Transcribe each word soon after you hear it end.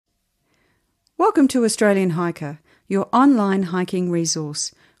Welcome to Australian Hiker, your online hiking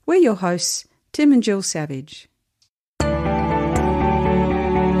resource. We're your hosts, Tim and Jill Savage.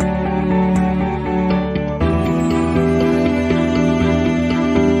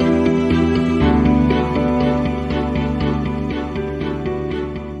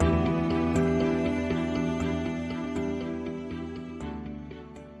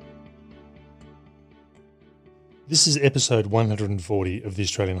 This is episode 140 of the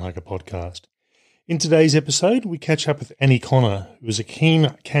Australian Hiker podcast. In today's episode, we catch up with Annie Connor, who is a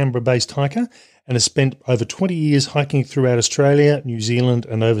keen Canberra-based hiker and has spent over 20 years hiking throughout Australia, New Zealand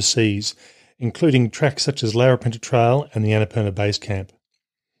and overseas, including tracks such as Larapinta Trail and the Annapurna Base Camp.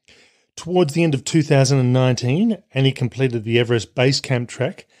 Towards the end of 2019, Annie completed the Everest Base Camp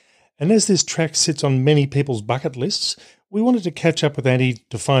track, and as this track sits on many people's bucket lists, we wanted to catch up with Annie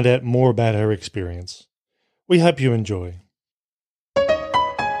to find out more about her experience. We hope you enjoy.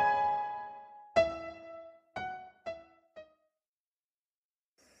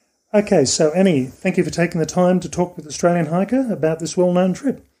 Okay, so Annie, thank you for taking the time to talk with Australian Hiker about this well-known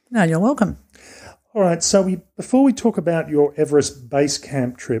trip. No, you're welcome. All right, so before we talk about your Everest Base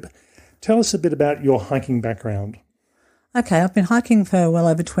Camp trip, tell us a bit about your hiking background. Okay, I've been hiking for well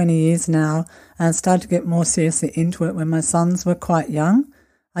over 20 years now and started to get more seriously into it when my sons were quite young.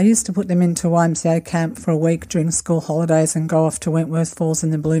 I used to put them into YMCA camp for a week during school holidays and go off to Wentworth Falls in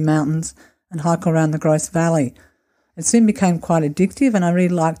the Blue Mountains and hike around the Grose Valley. It soon became quite addictive, and I really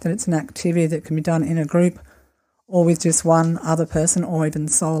like that it's an activity that can be done in a group or with just one other person or even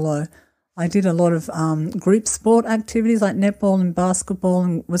solo. I did a lot of group sport activities like netball and basketball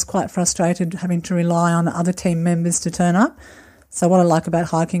and was quite frustrated having to rely on other team members to turn up. So what I like about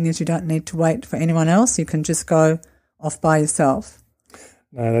hiking is you don't need to wait for anyone else. You can just go off by yourself.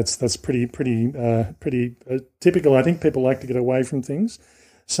 No, that's pretty typical. I think people like to get away from things.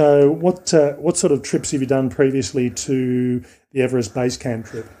 So what sort of trips have you done previously to the Everest Base Camp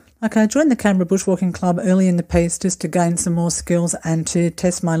trip? Okay, I joined the Canberra Bushwalking Club early in the piece just to gain some more skills and to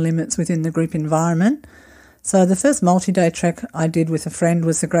test my limits within the group environment. So the first multi-day trek I did with a friend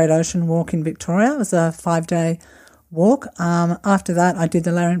was the Great Ocean Walk in Victoria. It was a 5-day walk. After that, I did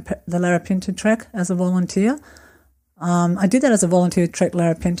the Larapinta trek as a volunteer. I did that as a volunteer to trek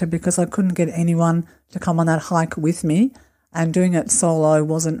Larapinta because I couldn't get anyone to come on that hike with me, and doing it solo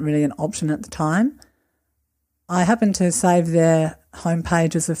wasn't really an option at the time. I happened to save their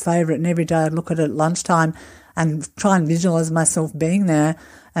homepage as a favourite, and every day I'd look at it at lunchtime and try and visualise myself being there.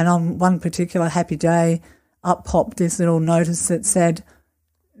 And on one particular happy day, up popped this little notice that said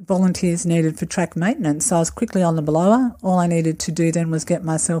volunteers needed for track maintenance. So I was quickly on the blower. All I needed to do then was get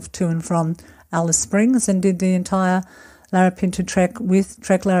myself to and from Alice Springs and did the entire Larapinta trek with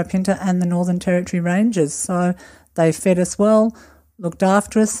Trek Larapinta and the Northern Territory Rangers. So they fed us well, looked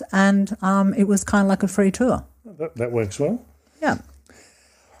after us, and it was kind of like a free tour. That works well. Yeah.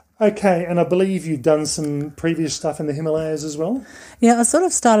 Okay, and I believe you've done some previous stuff in the Himalayas as well? Yeah, I sort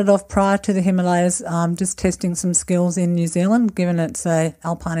of started off prior to the Himalayas just testing some skills in New Zealand, given it's a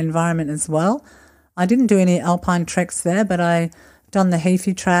alpine environment as well. I didn't do any alpine treks there, but I done the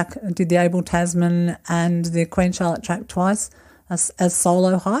Heaphy track, did the Abel Tasman and the Queen Charlotte track twice as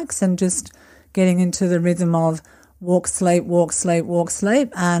solo hikes, and just getting into the rhythm of walk, sleep, walk, sleep, walk,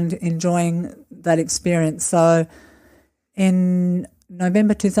 sleep, and enjoying that experience. So in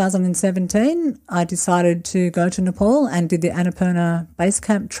November 2017, I decided to go to Nepal and did the Annapurna Base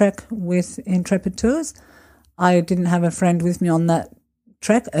Camp trek with Intrepid Tours. I didn't have a friend with me on that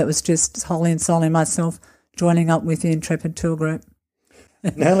trek. It was just wholly and solely myself joining up with the Intrepid Tour group.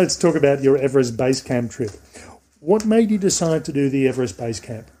 Now let's talk about your Everest Base Camp trip. What made you decide to do the Everest Base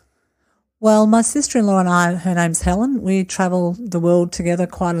Camp? Well, my sister-in-law and I, her name's Helen, we travel the world together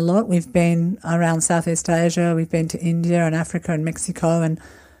quite a lot. We've been around Southeast Asia, we've been to India and Africa and Mexico and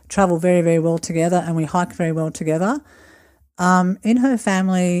travel very, very well together, and we hike very well together. In her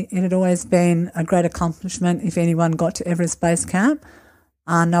family, it had always been a great accomplishment if anyone got to Everest Base Camp.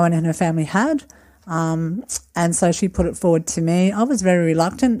 No one in her family had. And so she put it forward to me. I was very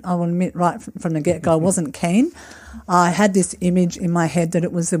reluctant. I will admit right from the get-go I wasn't keen. I had this image in my head that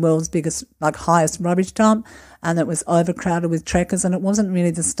it was the world's biggest, highest rubbish dump, and that it was overcrowded with trekkers, and it wasn't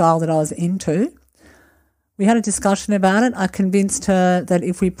really the style that I was into. We had a discussion about it. I convinced her that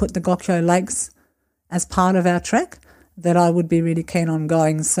if we put the Gokyo Lakes as part of our trek, that I would be really keen on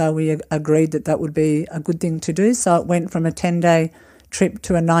going. So we agreed that that would be a good thing to do. So it went from a 10-day trip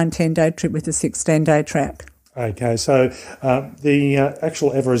to a 19-day trip with a 16-day track. Okay, so the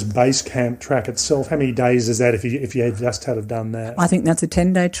actual Everest Base Camp track itself, how many days is that if you had just had done that? I think that's a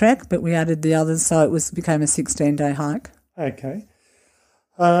 10-day track, but we added the others, so it became a 16-day hike. Okay.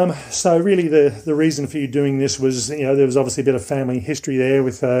 So really the reason for you doing this was, there was obviously a bit of family history there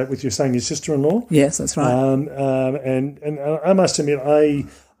with you saying your sister-in-law. Yes, that's right. And I must admit,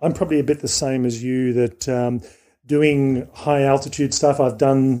 I'm probably a bit the same as you, that doing high altitude stuff, I've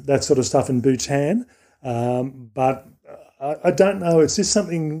done that sort of stuff in Bhutan, but I don't know, it's just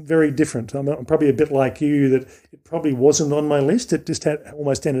something very different. I'm probably a bit like you, that it probably wasn't on my list. It just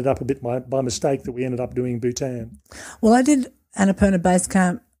almost ended up a bit by mistake that we ended up doing Bhutan. Well, I did Annapurna Base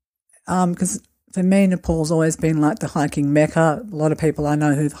Camp because for me, Nepal's always been like the hiking mecca. A lot of people I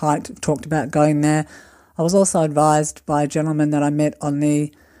know who've hiked have talked about going there. I was also advised by a gentleman that I met on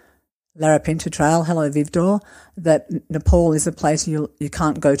the Larapinta Trail, Hello Vivdor, that Nepal is a place you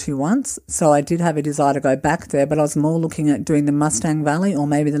can't go to once. So I did have a desire to go back there, but I was more looking at doing the Mustang Valley or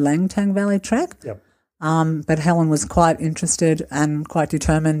maybe the Langtang Valley trek. Yep. But Helen was quite interested and quite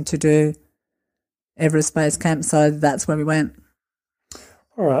determined to do Everest Base Camp, so that's where we went.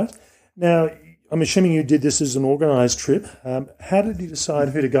 All right. Now, I'm assuming you did this as an organised trip. How did you decide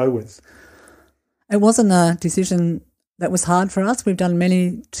who to go with? It wasn't a decision that was hard for us. We've done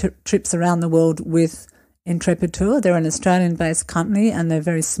many trips around the world with Intrepid Tour. They're an Australian-based company and they're a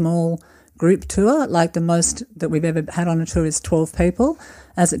very small group tour. Like the most that we've ever had on a tour is 12 people.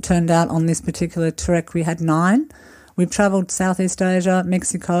 As it turned out, on this particular trek, we had 9. We've travelled Southeast Asia,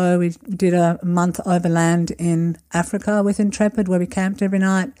 Mexico. We did a month overland in Africa with Intrepid where we camped every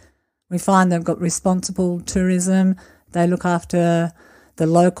night. We find they've got responsible tourism. They look after the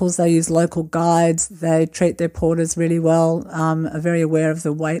locals. They use local guides. They treat their porters really well, are very aware of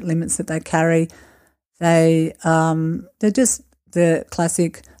the weight limits that they carry. They're just the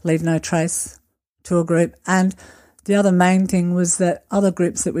classic leave no trace tour group. And the other main thing was that other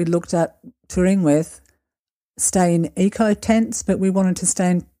groups that we looked at touring with stay in eco tents, but we wanted to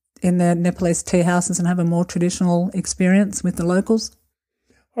stay in the Nepalese tea houses and have a more traditional experience with the locals.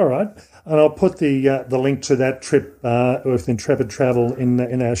 All right, and I'll put the link to that trip with Intrepid Travel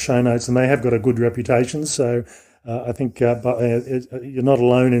in our show notes, and they have got a good reputation. So I think you're not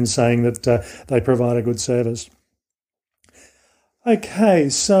alone in saying that they provide a good service. Okay,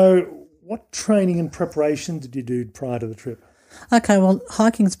 so what training and preparation did you do prior to the trip? Okay, well,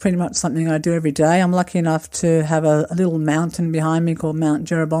 hiking is pretty much something I do every day. I'm lucky enough to have a little mountain behind me called Mount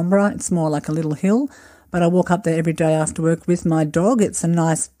Jerobombra. It's more like a little hill, but I walk up there every day after work with my dog. It's a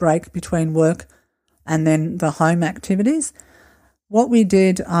nice break between work and then the home activities. What we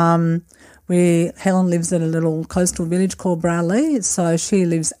did, Helen lives at a little coastal village called Brawley, so she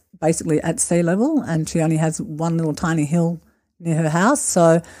lives basically at sea level and she only has one little tiny hill near her house.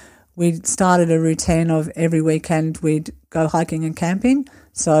 So we started a routine of every weekend we'd go hiking and camping.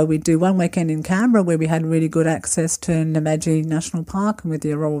 So we'd do one weekend in Canberra where we had really good access to Namadgi National Park with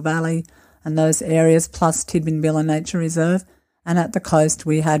the Orrowa Valley and those areas, plus Tidbinbilla Nature Reserve. And at the coast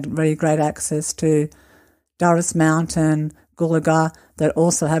we had really great access to Durras Mountain, Gulaga, that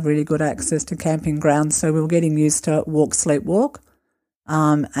also have really good access to camping grounds. So we were getting used to walk, sleep, walk,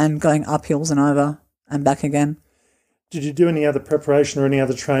 and going up hills and over and back again. Did you do any other preparation or any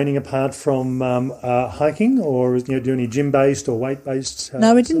other training apart from hiking, or do any gym-based or weight-based?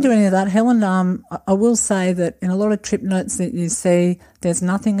 No, we didn't do any of that. Helen, I will say that in a lot of trip notes that you see, there's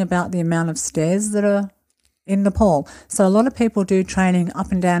nothing about the amount of stairs that are in Nepal. So a lot of people do training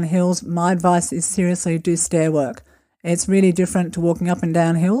up and down hills. My advice is seriously do stair work. It's really different to walking up and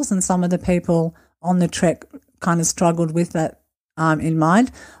down hills, and some of the people on the trek kind of struggled with that in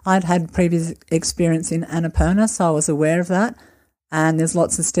mind. I'd had previous experience in Annapurna, so I was aware of that. And there's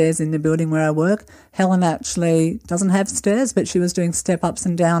lots of stairs in the building where I work. Helen actually doesn't have stairs, but she was doing step ups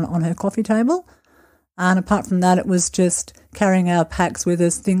and down on her coffee table. And apart from that, it was just carrying our packs with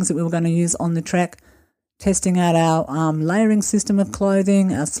us, things that we were going to use on the trek, testing out our layering system of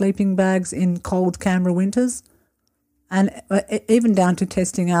clothing, our sleeping bags in cold Canberra winters, and even down to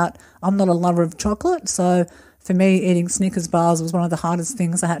testing out, I'm not a lover of chocolate, so for me, eating Snickers bars was one of the hardest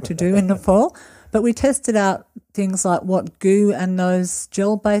things I had to do in Nepal. But we tested out things like what GU and those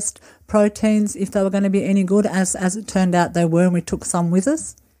gel-based proteins, if they were going to be any good. As it turned out, they were, and we took some with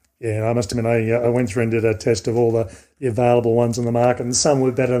us. Yeah, I must admit, I went through and did a test of all the available ones on the market, and some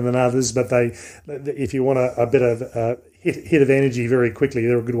were better than others. But if you want a bit of hit of energy very quickly,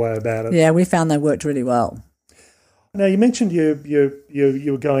 they're a good way about it. Yeah, we found they worked really well. Now, you mentioned you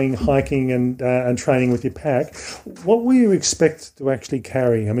were going hiking and training with your pack. What will you expect to actually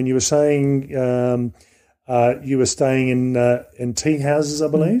carry? I mean, you were saying you were staying in tea houses, I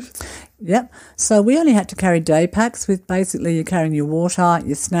believe? Yep. So we only had to carry day packs with basically you're carrying your water,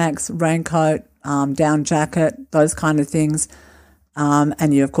 your snacks, raincoat, down jacket, those kind of things,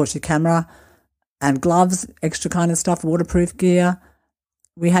 and of course, your camera and gloves, extra kind of stuff, waterproof gear.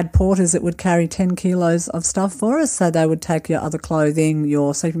 we had porters that would carry 10 kilos of stuff for us. So they would take your other clothing,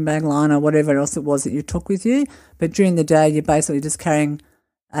 your sleeping bag liner, whatever else it was that you took with you. But during the day, you're basically just carrying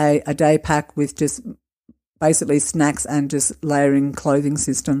a day pack with just basically snacks and just layering clothing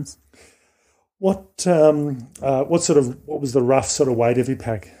systems. What was the rough sort of weight of your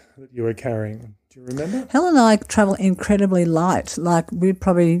pack that you were carrying? Do you remember? Helen and I travel incredibly light. Like we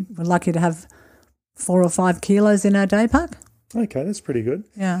probably were lucky to have 4 or 5 kilos in our day pack. Okay, that's pretty good.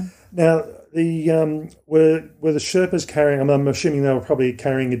 Yeah. Now, the were the Sherpas carrying? I'm assuming they were probably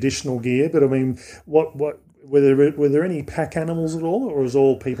carrying additional gear, but I mean, what were there any pack animals at all, or was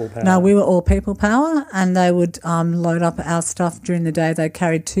all people power? No, we were all people power, and they would load up our stuff during the day. They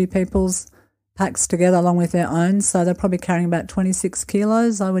carried 2 people's packs together along with their own, so they're probably carrying about 26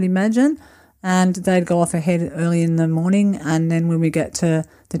 kilos, I would imagine. And they'd go off ahead early in the morning, and then when we get to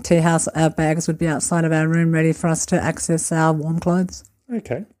the tea house, our bags would be outside of our room ready for us to access our warm clothes.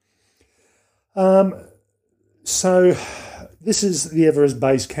 Okay. So this is the Everest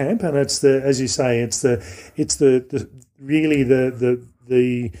Base Camp, and it's the, as you say, it's the really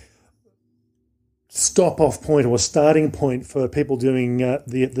the stop-off point or starting point for people doing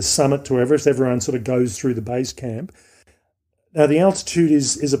the summit to Everest. Everyone sort of goes through the base camp. Now, the altitude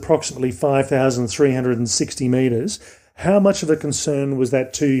is approximately 5,360 metres. How much of a concern was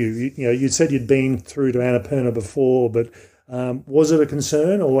that to you? You said you'd been through to Annapurna before, but was it a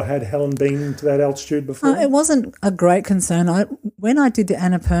concern, or had Helen been to that altitude before? It wasn't a great concern. When I did the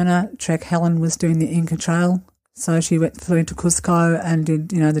Annapurna trek, Helen was doing the Inca Trail. So she flew into Cusco and did,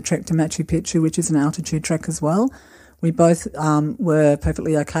 the trek to Machu Picchu, which is an altitude trek as well. We both were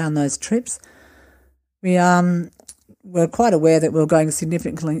perfectly okay on those trips. We were quite aware that we were going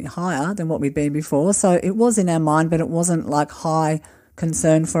significantly higher than what we'd been before. So it was in our mind, but it wasn't like high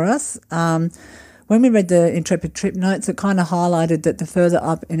concern for us. When we read the Intrepid trip notes, it kind of highlighted that the further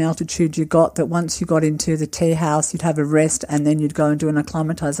up in altitude you got, that once you got into the tea house, you'd have a rest and then you'd go and do an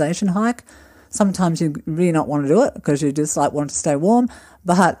acclimatization hike. Sometimes you'd really not want to do it because you just want to stay warm,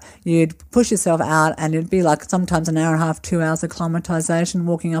 but you'd push yourself out and it'd be like sometimes an hour and a half, 2 hours acclimatization,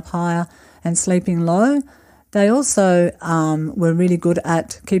 walking up higher and sleeping low. They also were really good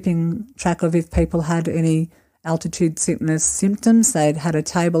at keeping track of if people had any altitude sickness symptoms. They'd had a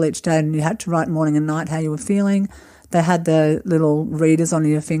table each day and you had to write morning and night how you were feeling. They had the little readers on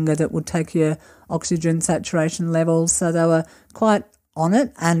your finger that would take your oxygen saturation levels. So they were quite on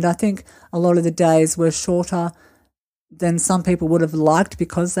it. And I think a lot of the days were shorter than some people would have liked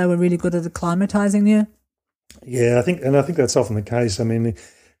because they were really good at acclimatizing you. Yeah, I think that's often the case. I mean,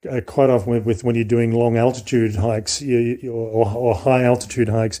 quite often with when you're doing long altitude hikes or high altitude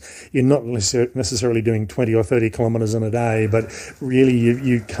hikes, you're not necessarily doing 20 or 30 kilometres in a day, but really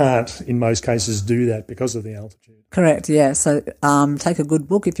you can't in most cases do that because of the altitude. Correct, yeah. So take a good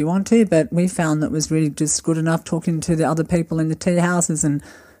book if you want to, but we found that it was really just good enough talking to the other people in the tea houses, and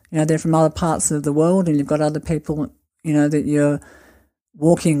they're from other parts of the world, and you've got other people that you're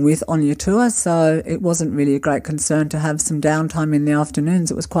walking with on your tour, so it wasn't really a great concern to have some downtime in the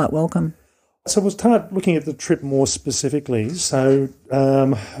afternoons. It was quite welcome. So we'll start looking at the trip more specifically. So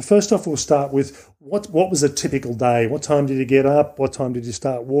first off, we'll start with what was a typical day? What time did you get up? What time did you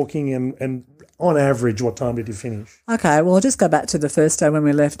start walking? And on average, what time did you finish? Okay, well, I'll just go back to the first day when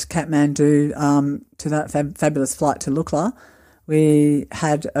we left Kathmandu to that fabulous flight to Lukla. We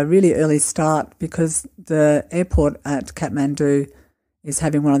had a really early start because the airport at Kathmandu is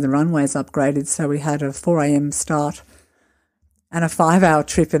having one of the runways upgraded, so we had a 4 a.m. start and a 5-hour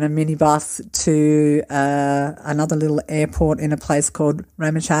trip in a minibus to another little airport in a place called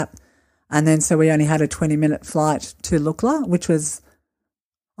Ramechhap. And then so we only had a 20-minute flight to Lukla, which was,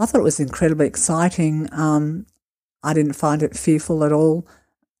 I thought it was incredibly exciting. I didn't find it fearful at all.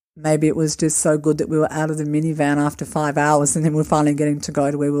 Maybe it was just so good that we were out of the minivan after 5 hours and then we were finally getting to go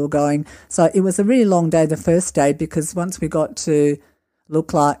to where we were going. So it was a really long day the first day because once we got to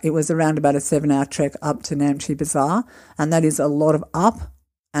Lukla, it was around about a 7-hour trek up to Namche Bazaar, and that is a lot of up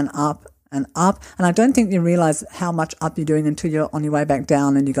and up and up. And I don't think you realise how much up you're doing until you're on your way back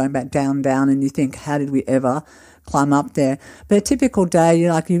down and you're going back down, and you think, how did we ever climb up there? But a typical day,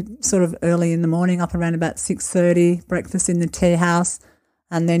 you sort of early in the morning, up around about 6:30, breakfast in the tea house,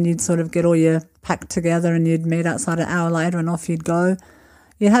 and then you'd sort of get all your packed together and you'd meet outside an hour later and off you'd go.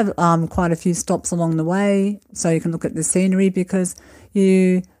 You have quite a few stops along the way so you can look at the scenery because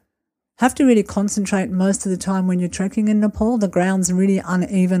you have to really concentrate most of the time when you're trekking in Nepal. The ground's really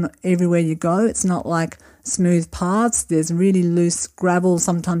uneven everywhere you go. It's not like smooth paths. There's really loose gravel.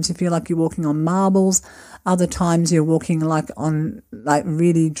 Sometimes you feel like you're walking on marbles. Other times you're walking on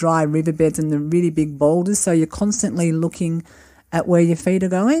really dry riverbeds and the really big boulders. So you're constantly looking at where your feet are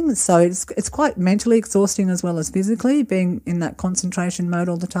going. So it's quite mentally exhausting as well as physically, being in that concentration mode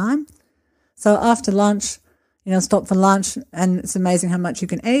all the time. So after lunch, stop for lunch, and it's amazing how much you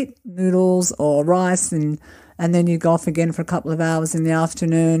can eat, noodles or rice, and then you go off again for a couple of hours in the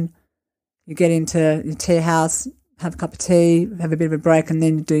afternoon. You get into your tea house, have a cup of tea, have a bit of a break, and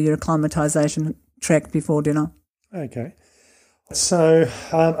then you do your acclimatisation trek before dinner. Okay. So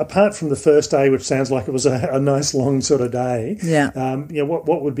apart from the first day, which sounds like it was a nice long sort of day,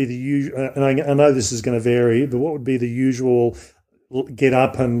 what would be the usual, and I know this is going to vary, but what would be the usual get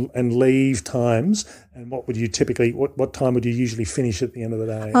up and leave times, and what would you typically, what time would you usually finish at the end of the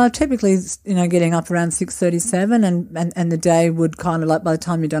day? Typically, getting up around 6:37, and the day would kind of, like, by the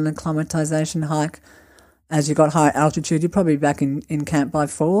time you've done an acclimatisation hike, as you got high altitude, you're probably back in camp by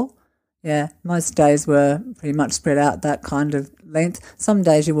 4. Yeah, most days were pretty much spread out that kind of length. Some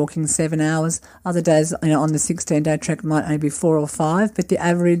days you're walking 7 hours. Other days, on the 16-day trek might only be 4 or 5, but the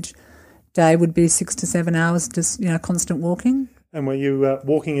average day would be 6 to 7 hours, just, constant walking. And were you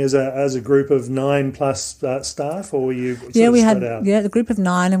walking as a group of 9 plus staff, or were you spread out? Yeah, the group of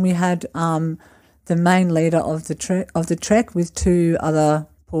 9, and we had the main leader of the trek with 2 other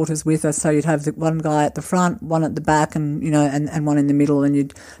porters with us. So you'd have the one guy at the front, one at the back, and and one in the middle.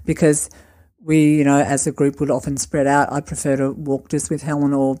 And because we as a group would often spread out. I prefer to walk just with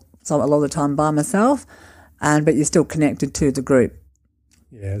Helen, or a lot of the time by myself, but you're still connected to the group.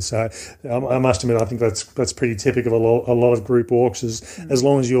 Yeah, so I must admit, I think that's pretty typical of a lot of group walks. As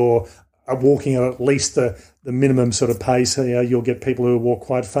long as you're walking at least the minimum sort of pace, you'll get people who walk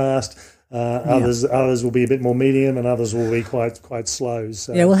quite fast. Others will be a bit more medium, and others will be quite slow.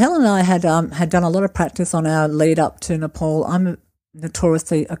 So. Yeah, well, Helen and I had done a lot of practice on our lead up to Nepal. I'm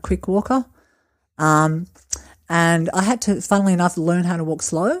notoriously a quick walker, and I had to, funnily enough, learn how to walk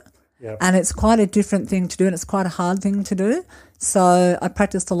slow. Yep. And it's quite a different thing to do, and it's quite a hard thing to do. So I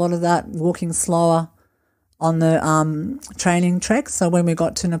practiced a lot of that, walking slower on the training trek. So when we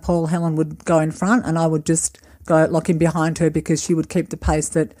got to Nepal, Helen would go in front, and I would just go lock in behind her, because she would keep the pace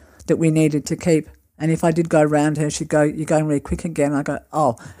that we needed to keep. And if I did go around her, she'd go, "You're going really quick again." I go,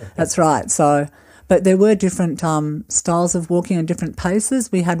 "Oh, that's right." So, but there were different styles of walking and different paces.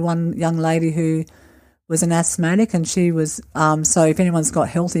 We had one young lady who was an asthmatic, and she was, so if anyone's got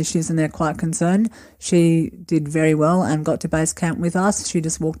health issues and they're quite concerned, she did very well and got to base camp with us. She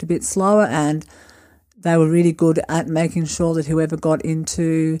just walked a bit slower, and they were really good at making sure that whoever got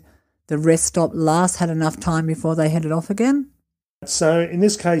into the rest stop last had enough time before they headed off again. So in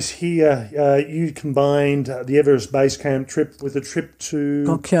this case here, you combined the Everest Base Camp trip with a trip to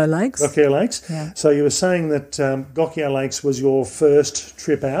Gokyo Lakes. Gokyo Lakes. Yeah. So you were saying that Gokyo Lakes was your first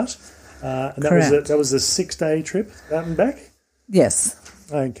trip out, and that was a 6-day trip out and back? Yes.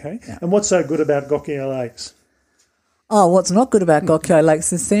 Okay. Yeah. And what's so good about Gokyo Lakes? Oh, what's not good about Gokyo Lakes?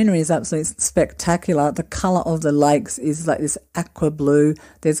 The scenery is absolutely spectacular. The colour of the lakes is like this aqua blue.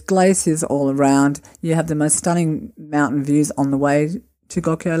 There's glaciers all around. You have the most stunning mountain views on the way to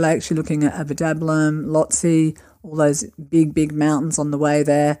Gokyo Lakes. You're looking at Abadablam, Lhotse, all those big, big mountains on the way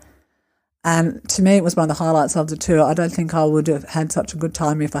there. And to me, it was one of the highlights of the tour. I don't think I would have had such a good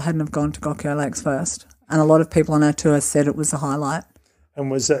time if I hadn't have gone to Gokyo Lakes first. And a lot of people on our tour said it was a highlight. And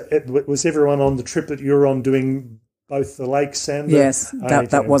was everyone on the trip that you were on doing both the lakes and the... Yes,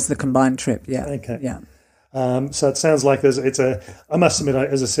 that was the combined trip, yeah. Okay. Yeah. So it sounds like I must admit,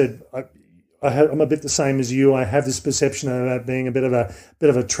 as I said, I'm a bit the same as you. I have this perception of that being a bit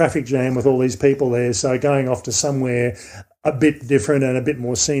of a traffic jam with all these people there. So going off to somewhere a bit different and a bit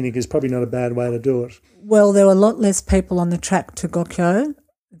more scenic is probably not a bad way to do it. Well, there were a lot less people on the track to Gokyo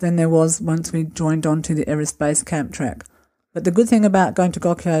than there was once we joined on to the Everest Base Camp track. But the good thing about going to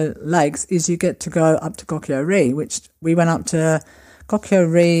Gokyo Lakes is you get to go up to Gokyo Ri, which we went up to. Gokyo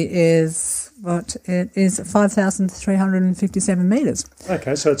Ri is 5,357 metres.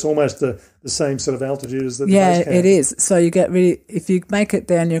 Okay, so it's almost the same sort of altitude as the base camp. It is. So you get if you make it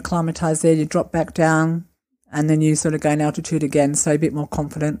there and you acclimatise there, you drop back down and then you sort of gain altitude again, so a bit more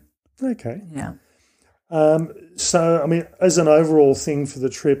confident. Okay. Yeah. So, I mean, as an overall thing for the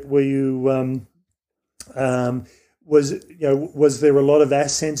trip, were you... Was there a lot of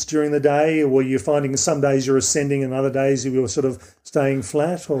ascents during the day, or were you finding some days you're ascending and other days you were sort of staying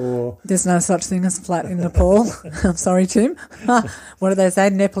flat? Or there's no such thing as flat in Nepal. I'm sorry, Tim. What do they say?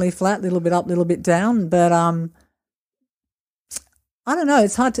 Nepali flat, little bit up, little bit down. But I don't know.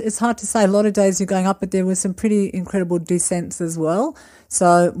 It's hard to say. A lot of days you're going up, but there were some pretty incredible descents as well.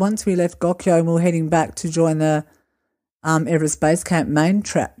 So once we left Gokyo and we were heading back to join the Everest Base Camp main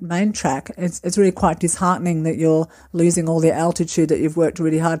track, it's really quite disheartening that you're losing all the altitude that you've worked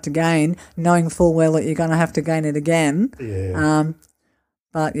really hard to gain, knowing full well that you're going to have to gain it again. Yeah.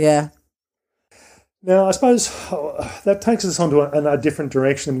 But yeah. Now, I suppose that takes us onto a different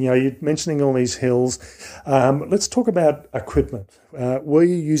direction. You're mentioning all these hills. Let's talk about equipment. Were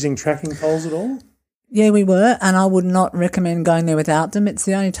you using tracking poles at all? Yeah, we were, and I would not recommend going there without them. It's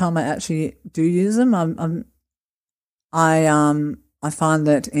the only time I actually do use them. I find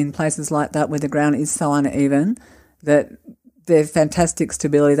that in places like that where the ground is so uneven that they're fantastic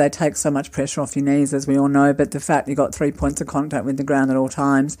stability. They take so much pressure off your knees, as we all know, but the fact you've got 3 points of contact with the ground at all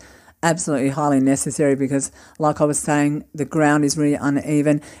times, absolutely highly necessary because, like I was saying, the ground is really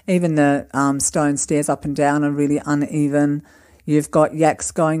uneven. Even the stone stairs up and down are really uneven. You've got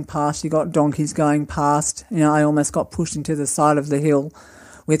yaks going past, you've got donkeys going past. I almost got pushed into the side of the hill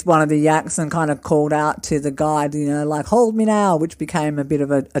with one of the yaks and kind of called out to the guide, like, hold me now, which became a bit of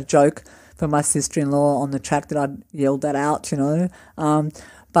a joke for my sister-in-law on the track that I'd yelled that out,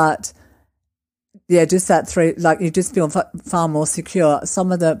 But, yeah, just you just feel far more secure.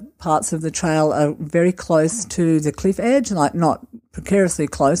 Some of the parts of the trail are very close to the cliff edge, like not precariously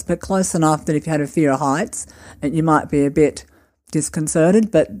close, but close enough that if you had a fear of heights, you might be a bit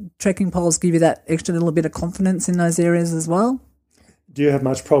disconcerted, but trekking poles give you that extra little bit of confidence in those areas as well. Do you have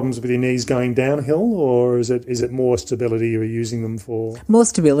much problems with your knees going downhill, or is it more stability you're using them for? More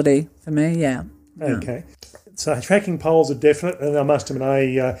stability for me, yeah. Okay. So tracking poles are definite, and I must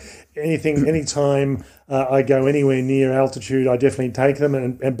admit, anytime I go anywhere near altitude, I definitely take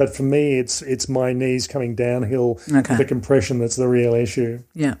them. But for me, it's my knees coming downhill, the compression that's the real issue.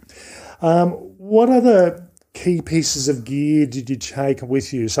 Yeah. What other key pieces of gear did you take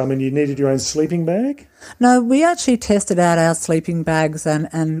with you? So, you needed your own sleeping bag? No, we actually tested out our sleeping bags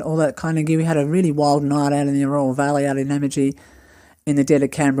and all that kind of gear. We had a really wild night out in the Aurora Valley out in Namadgi in the dead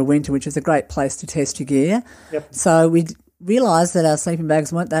of Canberra winter, which is a great place to test your gear. Yep. So we realised that our sleeping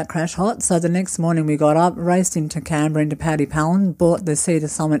bags weren't that crash hot. So the next morning we got up, raced into Canberra, into Paddy Pallon, bought the Cedar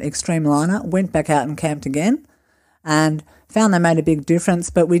Summit Extreme Liner, went back out and camped again, and found they made a big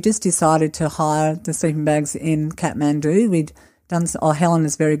difference. But we just decided to hire the sleeping bags in Kathmandu. Helen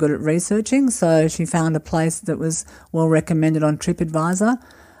is very good at researching, so she found a place that was well recommended on TripAdvisor.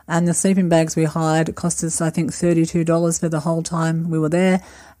 And the sleeping bags we hired cost us, I think, $32 for the whole time we were there,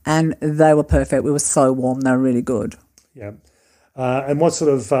 and they were perfect. We were so warm; they were really good. Yeah. And what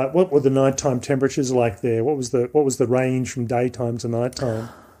were the nighttime temperatures like there? What was the range from daytime to nighttime?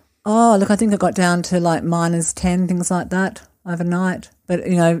 Oh, look, I think it got down to like -10, things like that overnight. But,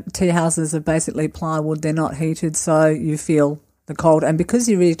 tea houses are basically plywood. They're not heated, so you feel the cold. And because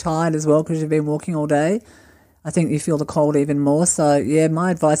you're really tired as well, because you've been walking all day, I think you feel the cold even more. So, yeah,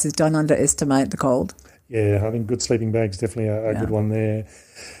 my advice is don't underestimate the cold. Yeah, I think good sleeping bag's definitely a good one there.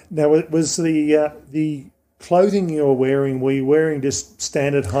 Now, was the clothing you were you wearing just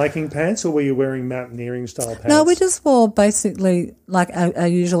standard hiking pants, or were you wearing mountaineering style pants? No, we just wore basically like our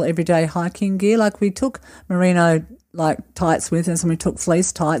usual everyday hiking gear. Like we took merino tights with us, and we took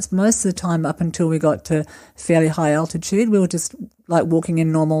fleece tights most of the time up until we got to fairly high altitude. We were just like walking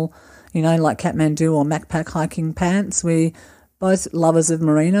in normal, like Kathmandu or Macpac hiking pants. We both lovers of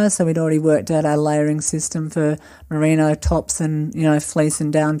merino, so we'd already worked out our layering system for merino tops and, fleece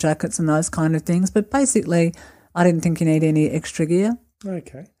and down jackets and those kind of things. But basically, I didn't think you need any extra gear.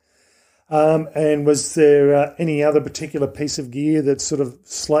 Okay. And was there any other particular piece of gear that's sort of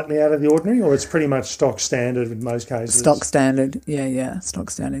slightly out of the ordinary, or it's pretty much stock standard in most cases? Stock standard, stock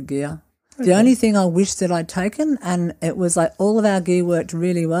standard gear. Okay. The only thing I wish that I'd taken, and it was like all of our gear worked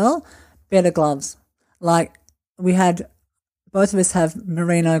really well, better gloves. Like we had... Both of us have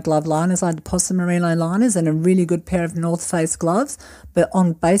merino glove liners. I had Possum merino liners and a really good pair of North Face gloves. But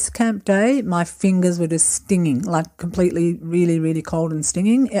on base camp day, my fingers were just stinging, like completely, really, really cold and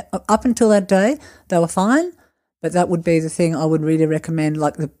stinging. Up until that day, they were fine. But that would be the thing I would really recommend,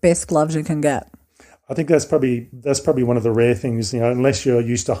 like the best gloves you can get. I think that's probably one of the rare things, unless you're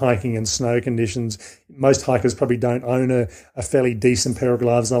used to hiking in snow conditions. Most hikers probably don't own a fairly decent pair of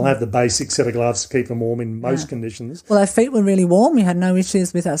gloves. They'll have the basic set of gloves to keep them warm in most conditions. Well, our feet were really warm. We had no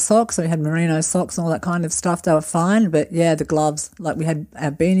issues with our socks. We had merino socks and all that kind of stuff. They were fine. But, yeah, the gloves, like we had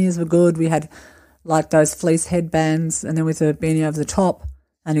our beanies were good. We had like those fleece headbands and then with a beanie over the top,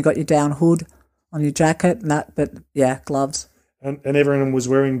 and you got your down hood on your jacket and that. But, yeah, gloves. And everyone was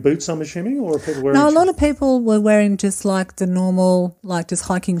wearing boots, I'm assuming, or people wearing... No, a lot of people were wearing just like the normal, like just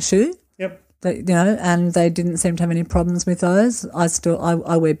hiking shoe. Yep. And they didn't seem to have any problems with those.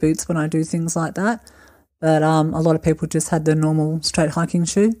 I wear boots when I do things like that. But a lot of people just had the normal straight hiking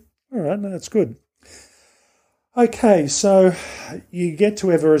shoe. All right, no, that's good. Okay, so you get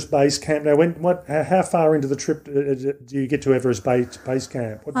to Everest Base Camp. Now, how far into the trip do you get to Everest Base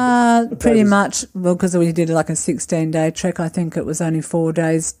Camp? Pretty much, well, because we did like a 16-day trek. I think it was only 4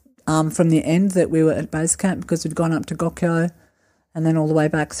 days from the end that we were at base camp, because we'd gone up to Gokyo and then all the way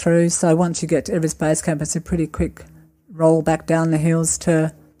back through. So once you get to Everest Base Camp, it's a pretty quick roll back down the hills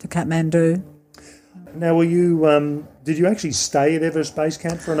to Kathmandu. Now, did you actually stay at Everest Base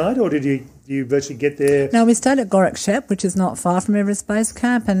Camp for a night, or did you virtually get there? No, we stayed at Gorak Shep, which is not far from Everest Base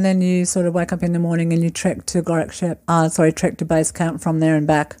Camp, and then you sort of wake up in the morning and you trek to trek to base camp from there and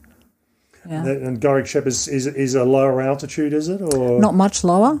back. Yeah. And Gorak Shep is a lower altitude, is it? Or not much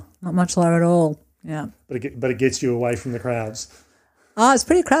lower at all. Yeah. But it gets you away from the crowds. It's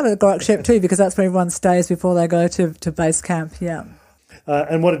pretty crowded at Gorak Shep too, because that's where everyone stays before they go to base camp. Yeah.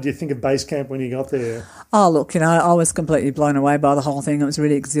 And what did you think of base camp when you got there? Oh, look, I was completely blown away by the whole thing. It was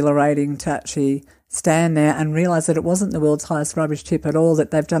really exhilarating to actually stand there and realise that it wasn't the world's highest rubbish tip at all,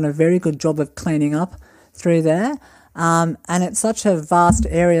 that they've done a very good job of cleaning up through there. And it's such a vast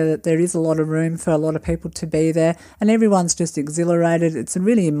area that there is a lot of room for a lot of people to be there, and everyone's just exhilarated. It's a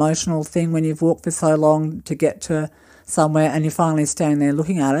really emotional thing when you've walked for so long to get to somewhere and you're finally standing there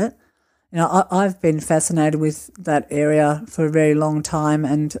looking at it. I've been fascinated with that area for a very long time,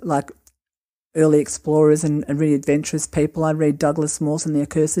 and like early explorers and really adventurous people. I read Douglas Mawson, The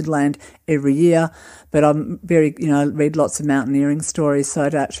Accursed Land, every year, but I'm very, read lots of mountaineering stories, so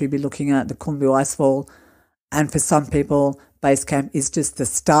to actually be looking at the Khumbu Icefall, and for some people, base camp is just the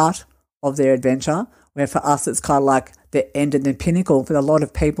start of their adventure, where for us it's kind of like the end and the pinnacle. For a lot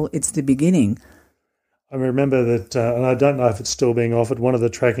of people, it's the beginning. I remember that, and I don't know if it's still being offered, one of the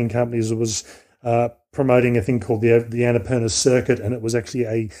tracking companies was promoting a thing called the Annapurna Circuit, and it was actually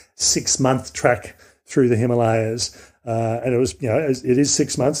a 6-month track through the Himalayas. And it was, it is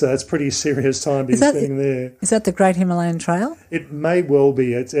 6 months, so that's pretty serious time to be spending there. Is that the Great Himalayan Trail? It may well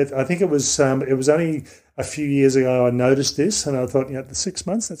be. I think it was only a few years ago I noticed this, and I thought, the 6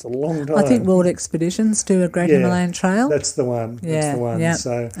 months, that's a long time. I think World Expeditions do a Great Himalayan Trail. That's the one. Yeah, that's the one. Yeah.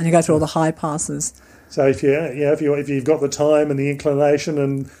 So, and you go through all the high passes. So if you've got the time and the inclination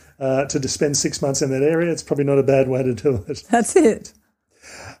and to spend 6 months in that area, it's probably not a bad way to do it. That's it.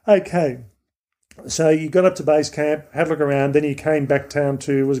 Okay. So you got up to base camp, had a look around, then you came back down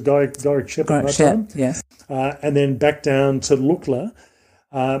to, was Gorak Shep at that time? Yes. And then back down to Lukla.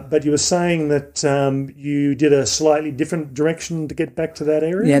 But you were saying that you did a slightly different direction to get back to that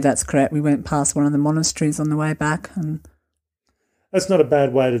area? Yeah, that's correct. We went past one of the monasteries on the way back. And that's not a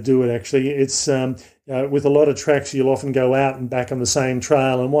bad way to do it, actually. It's with a lot of tracks, you'll often go out and back on the same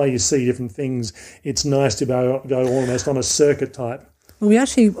trail, and while you see different things, it's nice to go almost on a circuit type. Well, we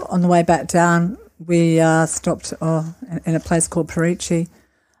actually, on the way back down, we stopped in a place called Parichi,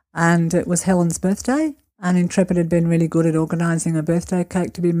 and it was Helen's birthday, and Intrepid had been really good at organising a birthday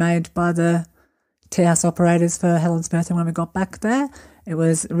cake to be made by the tea house operators for Helen's birthday when we got back there. It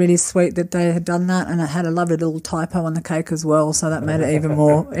was really sweet that they had done that, and it had a lovely little typo on the cake as well, so that made it even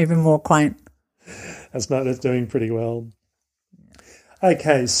more quaint. That's doing pretty well.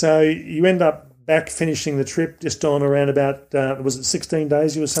 Okay, so you end up back finishing the trip just on around about, was it 16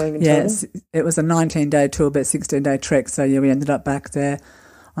 days you were saying in total? Yes, it was a 19-day tour, but 16-day trek, so we ended up back there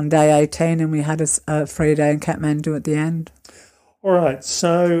on day 18, and we had a free day in Kathmandu at the end. All right,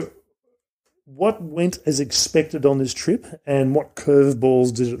 so what went as expected on this trip, and what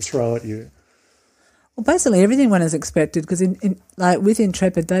curveballs did it throw at you? Well, basically everything went as expected, because with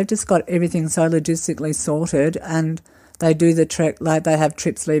Intrepid, they've just got everything so logistically sorted, and they do the trek, like they have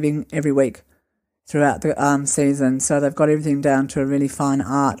trips leaving every week throughout the season, so they've got everything down to a really fine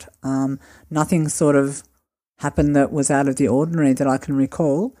art. Nothing sort of happened that was out of the ordinary that I can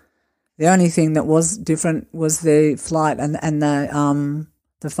recall. The only thing that was different was the flight and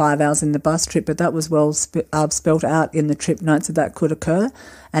the 5 hours in the bus trip, but that was well spelt out in the trip notes that could occur,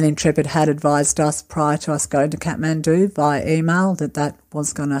 and Intrepid had advised us prior to us going to Kathmandu via email that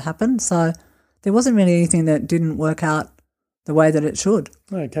was going to happen, so there wasn't really anything that didn't work out the way that it should.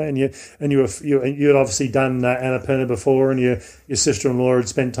 Okay, and you had obviously done Annapurna before, and your sister-in-law had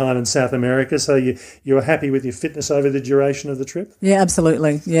spent time in South America, so you were happy with your fitness over the duration of the trip? Yeah,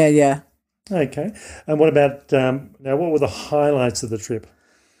 absolutely. Yeah. Okay, and what about now? What were the highlights of the trip?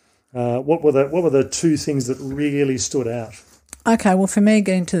 What were the two things that really stood out? Okay, well, for me,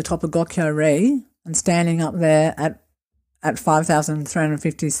 getting to the top of Gokyo Ri and standing up there at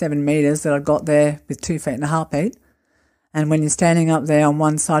 5,357 metres that I got there with 2 feet and a heartbeat, and when you're standing up there on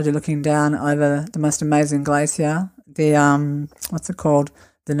one side, you're looking down over the most amazing glacier, the what's it called,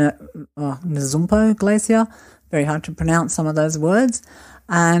 the Nzumpo Glacier. Very hard to pronounce some of those words.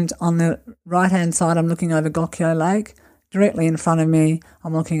 And on the right-hand side, I'm looking over Gokyo Lake. Directly in front of me,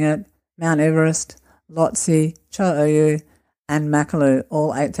 I'm looking at Mount Everest, Lhotse, Cho Oyu, and Makalu,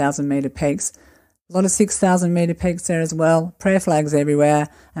 all 8,000-metre peaks. A lot of 6,000-metre peaks there as well, prayer flags everywhere,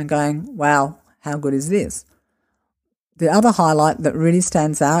 and going, wow, how good is this? The other highlight that really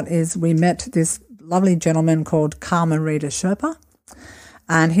stands out is we met this lovely gentleman called Karma Rita Sherpa,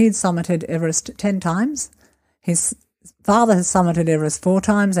 and he'd summited Everest 10 times. His father has summited Everest 4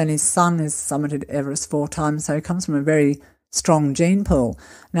 times, and his son has summited Everest 4 times, so he comes from a very strong gene pool.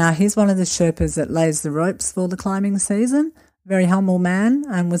 Now, he's one of the Sherpas that lays the ropes for the climbing season, very humble man,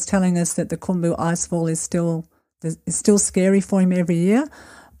 and was telling us that the Khumbu Icefall is still scary for him every year,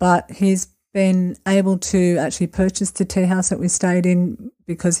 but he's been able to actually purchase the tea house that we stayed in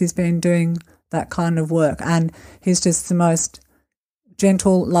because he's been doing that kind of work, and he's just the most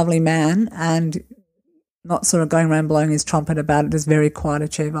gentle, lovely man, and not sort of going around blowing his trumpet about it, just very quiet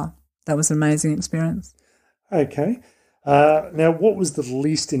achiever. That was an amazing experience. Okay. Now, what was the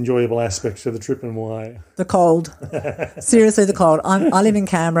least enjoyable aspect of the trip and why? The cold. Seriously, the cold. I live in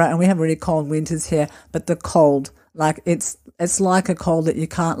Canberra and we have really cold winters here, but the cold, like it's like a cold that you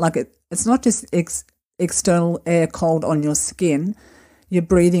can't, like it's not just external air cold on your skin, you're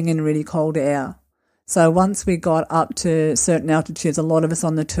breathing in really cold air. So once we got up to certain altitudes, a lot of us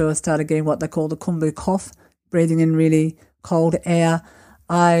on the tour started getting what they call the Khumbu cough, breathing in really cold air.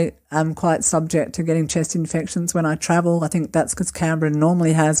 I am quite subject to getting chest infections when I travel. I think that's because Canberra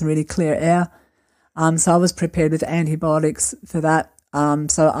normally has really clear air. So I was prepared with antibiotics for that.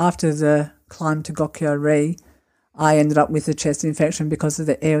 So after the climb to Gokyo Ri, I ended up with a chest infection because of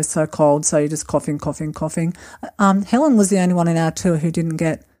the air was so cold, so you're just coughing. Helen was the only one in our tour who didn't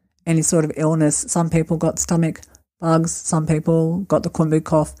get any sort of illness. Some people got stomach bugs, some people got the Khumbu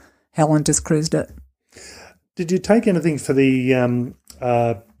cough. Helen just cruised it. Did you take anything for the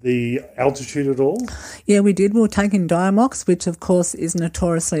altitude at all? Yeah, we did. We were taking Diamox, which of course is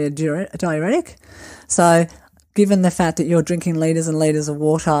notoriously a diuretic. So given the fact that you're drinking litres and litres of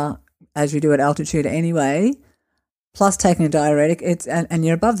water as you do at altitude anyway, plus taking a diuretic, and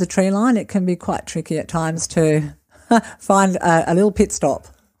you're above the tree line, it can be quite tricky at times to find a little pit stop.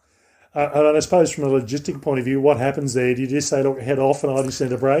 And I suppose from a logistic point of view, what happens there? Do you just say, look, head off and I just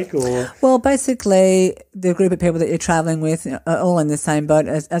need a break? Or? Well, basically, the group of people that you're travelling with are all in the same boat.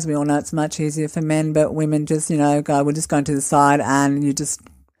 As we all know, it's much easier for men, but women just, go, we're just going to the side, and you just,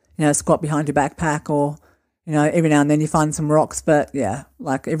 squat behind your backpack, or, every now and then you find some rocks. But, yeah,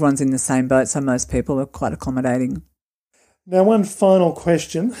 like everyone's in the same boat, so most people are quite accommodating. Now, one final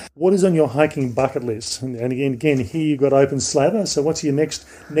question. What is on your hiking bucket list? And again, here you've got Open Slather. So what's your next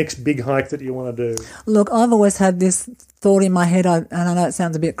big hike that you want to do? Look, I've always had this thought in my head, and I know it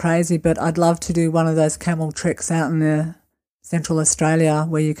sounds a bit crazy, but I'd love to do one of those camel treks out in the Central Australia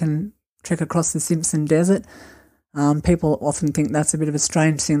where you can trek across the Simpson Desert. People often think that's a bit of a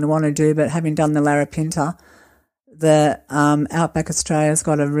strange thing to want to do, but having done the Larapinta, the Outback Australia's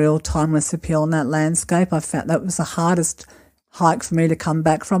got a real timeless appeal in that landscape. I found that was the hardest hike for me to come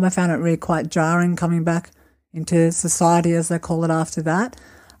back from. I found it really quite jarring coming back into society, as they call it, after that.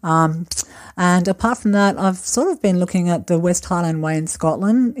 And apart from that, I've sort of been looking at the West Highland Way in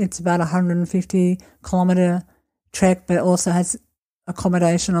Scotland. It's about a 150-kilometre trek, but it also has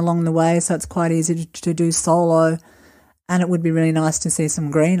accommodation along the way, so it's quite easy to do solo. And it would be really nice to see some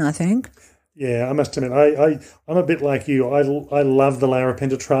green, I think. Yeah, I must admit, I'm a bit like you. I love the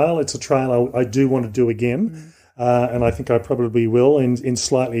Larapinta Trail. It's a trail I do want to do again, and I think I probably will in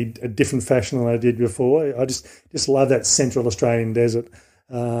slightly a different fashion than I did before. I just love that Central Australian desert.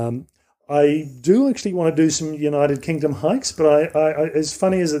 I do actually want to do some United Kingdom hikes, but I as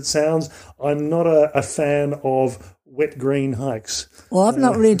funny as it sounds, I'm not a fan of wet green hikes. Well, I've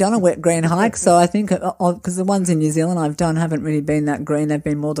not really done a wet green hike, so I think, because the ones in New Zealand I've done haven't really been that green. They've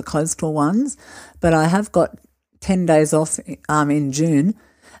been more the coastal ones. But I have got 10 days off in June,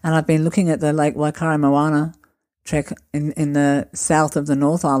 and I've been looking at the Lake Waikaremoana trek in the south of the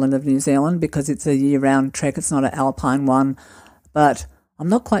North Island of New Zealand, because it's a year-round trek. It's not an alpine one. But I'm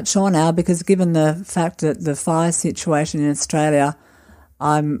not quite sure now, because given the fact that the fire situation in Australia,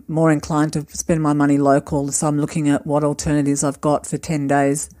 I'm more inclined to spend my money local, so I'm looking at what alternatives I've got for 10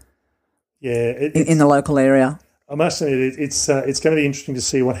 days in the local area. I must admit, it's going to be interesting to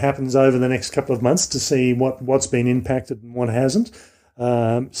see what happens over the next couple of months, to see what's been impacted and what hasn't.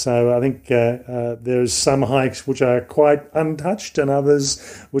 So I think there's some hikes which are quite untouched and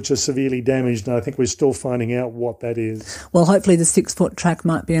others which are severely damaged, and I think we're still finding out what that is. Well, hopefully the 6-foot track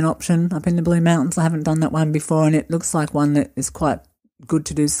might be an option up in the Blue Mountains. I haven't done that one before, and it looks like one that is quite good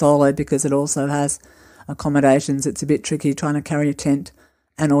to do solo, because it also has accommodations. It's a bit tricky trying to carry a tent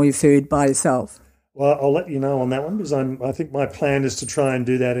and all your food by yourself. Well, I'll let you know on that one because I think my plan is to try and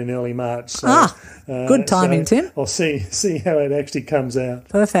do that in early March. So, good timing, Tim. I'll see how it actually comes out.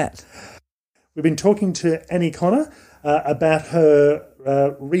 Perfect. We've been talking to Annie Connor about her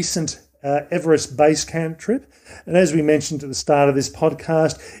recent Everest Base Camp trip. And as we mentioned at the start of this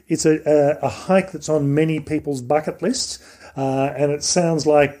podcast, it's a hike that's on many people's bucket lists. And it sounds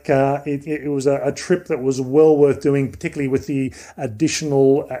like it was a trip that was well worth doing, particularly with the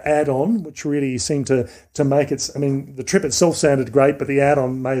additional add-on, which really seemed to make it. I mean, the trip itself sounded great, but the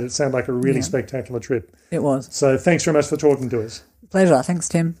add-on made it sound like a really spectacular trip. It was. So thanks very much for talking to us. Pleasure. Thanks,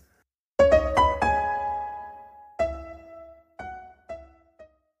 Tim.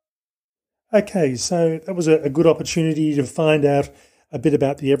 Okay, so that was a good opportunity to find out a bit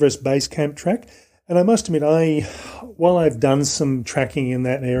about the Everest Base Camp track. And I must admit, while I've done some tracking in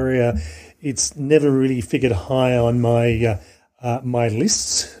that area, it's never really figured high on my my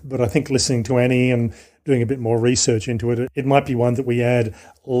lists. But I think listening to Annie and doing a bit more research into it, it might be one that we add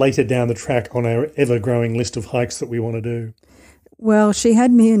later down the track on our ever-growing list of hikes that we want to do. Well, she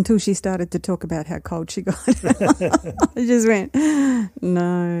had me until she started to talk about how cold she got. I just went,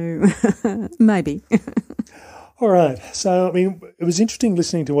 no, maybe. All right. So, I mean, it was interesting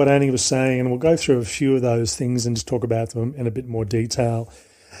listening to what Annie was saying, and we'll go through a few of those things and just talk about them in a bit more detail.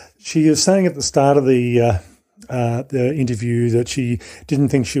 She was saying at the start of the interview that she didn't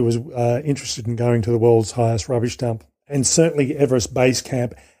think she was interested in going to the world's highest rubbish dump. And certainly Everest Base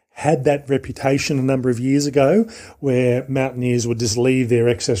Camp had that reputation a number of years ago where mountaineers would just leave their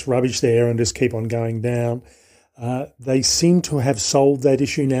excess rubbish there and just keep on going down. They seem to have solved that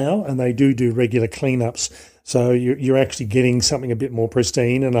issue now, and they do regular cleanups. So you're actually getting something a bit more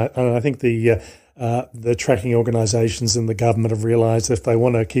pristine. And I think the tracking organisations and the government have realised that if they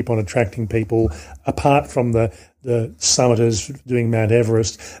want to keep on attracting people, apart from the summiters doing Mount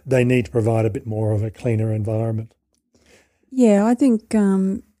Everest, they need to provide a bit more of a cleaner environment. Yeah, I think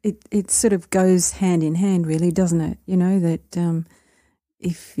it sort of goes hand in hand, really, doesn't it? You know, that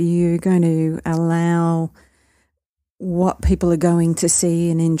if you're going to allow what people are going to see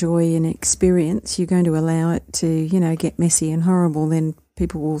and enjoy and experience, you're going to allow it to, you know, get messy and horrible, then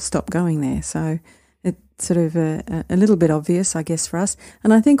people will stop going there. So it's sort of a little bit obvious, I guess, for us.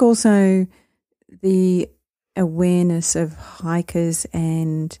 And I think also the awareness of hikers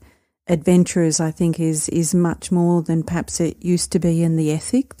and adventurers, I think, is much more than perhaps it used to be, and the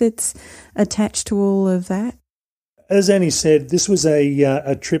ethic that's attached to all of that. As Annie said, this was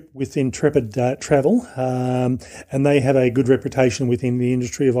a trip with Intrepid Travel, and they have a good reputation within the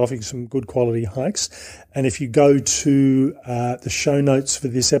industry of offering some good quality hikes. And if you go to the show notes for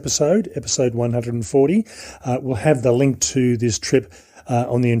this episode 140, we'll have the link to this trip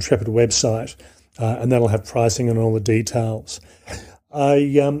on the Intrepid website, and that'll have pricing and all the details.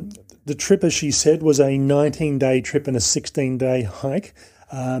 The trip, as she said, was a 19-day trip and a 16-day hike.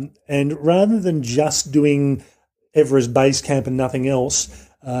 And rather than just doing Everest Base Camp and nothing else,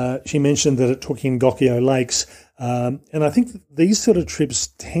 she mentioned that it took in Gokyo Lakes. And I think these sort of trips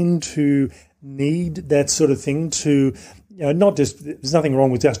tend to need that sort of thing to, you know, not just, there's nothing wrong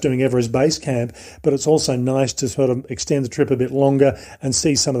with just doing Everest Base Camp, but it's also nice to sort of extend the trip a bit longer and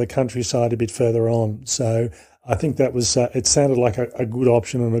see some of the countryside a bit further on. So I think that was, it sounded like a good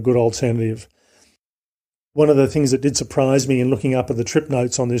option and a good alternative. One of the things that did surprise me in looking up at the trip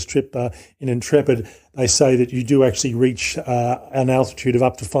notes on this trip in Intrepid, they say that you do actually reach an altitude of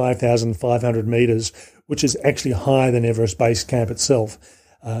up to 5,500 metres, which is actually higher than Everest Base Camp itself.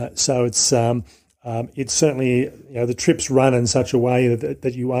 So it's certainly, you know, the trips run in such a way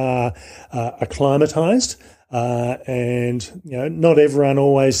that you are acclimatised. And, you know, not everyone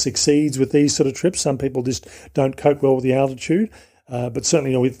always succeeds with these sort of trips. Some people just don't cope well with the altitude. But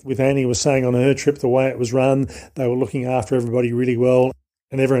certainly, you know, with Annie was saying on her trip, the way it was run, they were looking after everybody really well,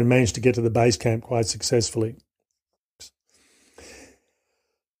 and everyone managed to get to the base camp quite successfully.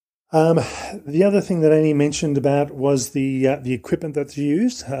 The other thing that Annie mentioned about was the equipment that they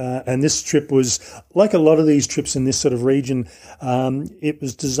used, and this trip was, like a lot of these trips in this sort of region, it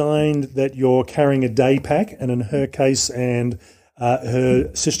was designed that you're carrying a day pack, and in her case and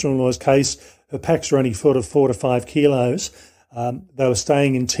her sister-in-law's case, her packs were only 4 to 5 kilos. They were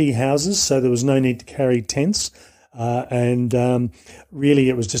staying in tea houses, so there was no need to carry tents. And really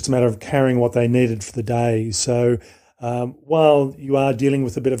it was just a matter of carrying what they needed for the day. So while you are dealing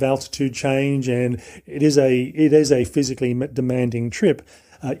with a bit of altitude change and it is a physically demanding trip,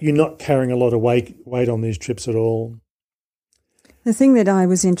 you're not carrying a lot of weight on these trips at all. The thing that I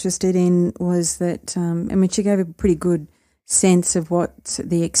was interested in was that, she gave a pretty good sense of what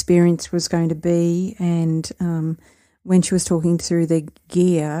the experience was going to be, and when she was talking through the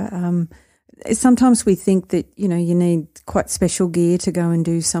gear, sometimes we think that, you need quite special gear to go and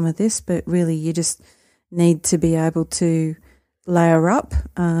do some of this, but really you just need to be able to layer up.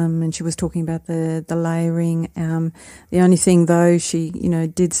 And she was talking about the layering. The only thing though, she,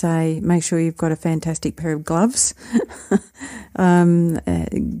 did say, make sure you've got a fantastic pair of gloves, given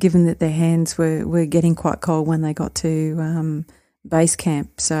that their hands were getting quite cold when they got to base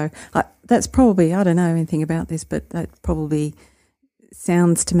camp. So that's probably, I don't know anything about this, but that probably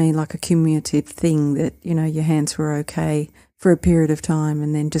sounds to me like a cumulative thing that, your hands were okay for a period of time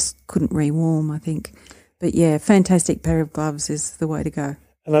and then just couldn't rewarm, I think. But yeah, fantastic pair of gloves is the way to go.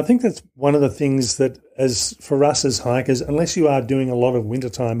 And I think that's one of the things that, as for us as hikers, unless you are doing a lot of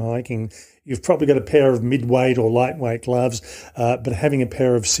wintertime hiking, you've probably got a pair of mid-weight or lightweight gloves, but having a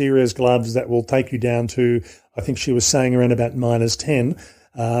pair of serious gloves that will take you down to, I think she was saying around about -10,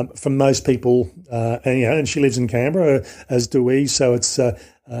 for most people, and she lives in Canberra, as do we, so it's,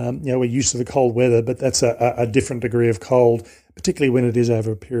 we're used to the cold weather, but that's a different degree of cold, particularly when it is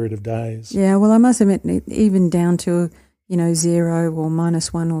over a period of days. Yeah, well, I must admit, even down to, 0 or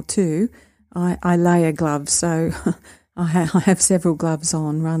 -1 or 2, I layer gloves, so I have several gloves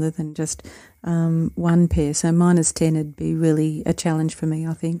on rather than just one pair. So -10 would be really a challenge for me,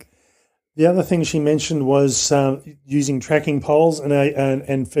 I think. The other thing she mentioned was using tracking poles,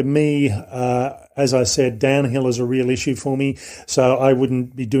 and for me, as I said, downhill is a real issue for me. So I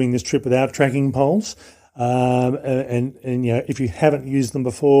wouldn't be doing this trip without tracking poles. And if you haven't used them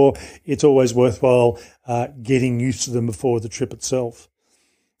before, it's always worthwhile getting used to them before the trip itself.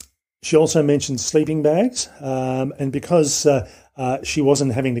 She also mentioned sleeping bags, and because she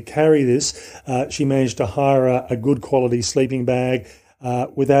wasn't having to carry this, she managed to hire a good quality sleeping bag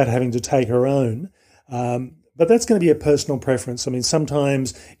without having to take her own. But that's going to be a personal preference. I mean,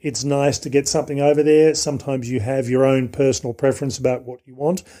 sometimes it's nice to get something over there. Sometimes you have your own personal preference about what you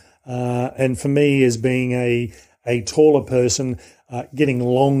want. And for me, as being a taller person, getting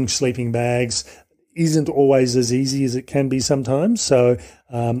long sleeping bags isn't always as easy as it can be sometimes. So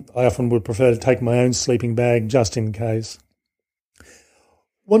I often would prefer to take my own sleeping bag just in case.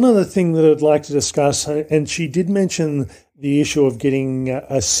 One other thing that I'd like to discuss, and she did mention the issue of getting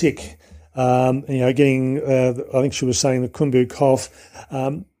sick, I think she was saying the Khumbu cough,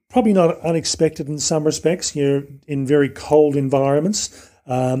 probably not unexpected in some respects. You're in very cold environments,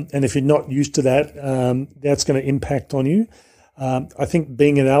 and if you're not used to that, that's going to impact on you. I think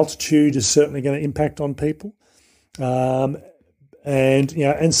being at altitude is certainly going to impact on people.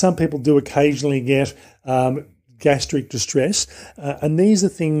 And some people do occasionally get gastric distress, and these are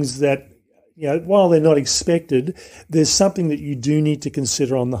things that, while they're not expected, there's something that you do need to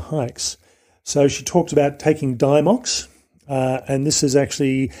consider on the hikes. So she talked about taking Diamox, and this is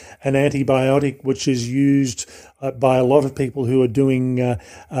actually an antibiotic which is used by a lot of people who are doing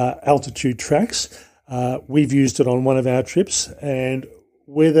altitude tracks. We've used it on one of our trips, and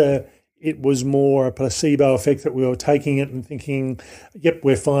whether it was more a placebo effect that we were taking it and thinking, yep,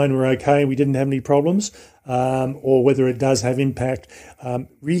 we're fine, we're okay, we didn't have any problems, or whether it does have impact,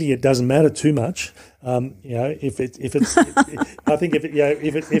 really it doesn't matter too much. If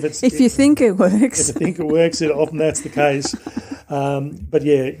you think it works, often that's the case. But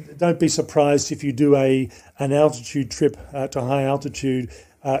yeah, don't be surprised if you do an altitude trip to high altitude.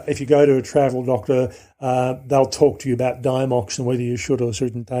 If you go to a travel doctor, they'll talk to you about Diamox and whether you should or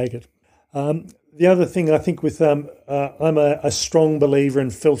shouldn't take it. The other thing I think with I'm a strong believer in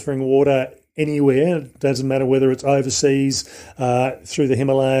filtering water anywhere. It doesn't matter whether it's overseas, through the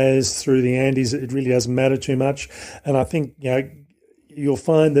Himalayas, through the Andes. It really doesn't matter too much. And I think you'll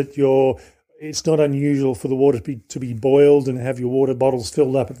find that it's not unusual for the water to be boiled and have your water bottles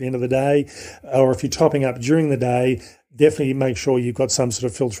filled up at the end of the day. Or if you're topping up during the day, definitely make sure you've got some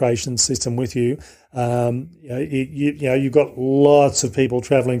sort of filtration system with you. You've got lots of people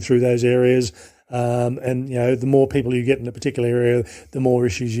travelling through those areas, and the more people you get in a particular area, the more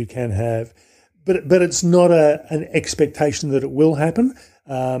issues you can have. But it's not an expectation that it will happen.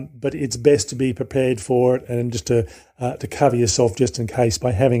 But it's best to be prepared for it and just to cover yourself just in case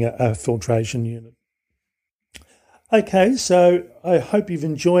by having a filtration unit. Okay, so I hope you've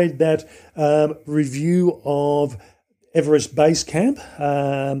enjoyed that review of Everest Base Camp.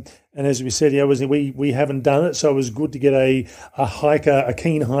 And as we said, we haven't done it, so it was good to get a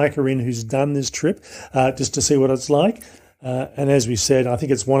keen hiker in who's done this trip, just to see what it's like. And as we said, I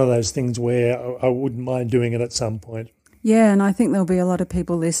think it's one of those things where I wouldn't mind doing it at some point. Yeah, and I think there'll be a lot of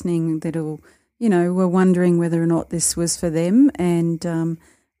people listening that'll, were wondering whether or not this was for them. And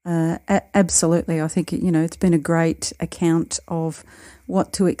absolutely, I think, it's been a great account of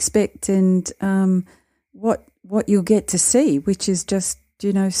what to expect and what what you'll get to see, which is just,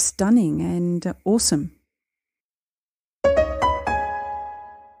 stunning and awesome.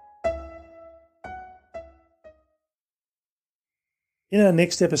 In our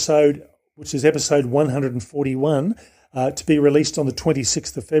next episode, which is episode 141, to be released on the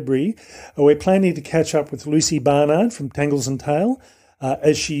 26th of February, we're planning to catch up with Lucy Barnard from Tangles and Tail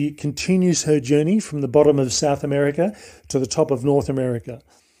as she continues her journey from the bottom of South America to the top of North America.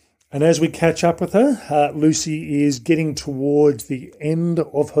 And as we catch up with her, Lucy is getting towards the end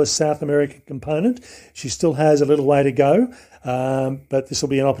of her South American component. She still has a little way to go, but this will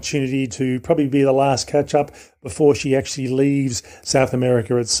be an opportunity to probably be the last catch-up before she actually leaves South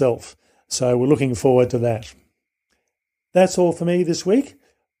America itself. So we're looking forward to that. That's all for me this week.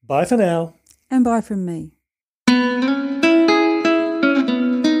 Bye for now. And bye from me.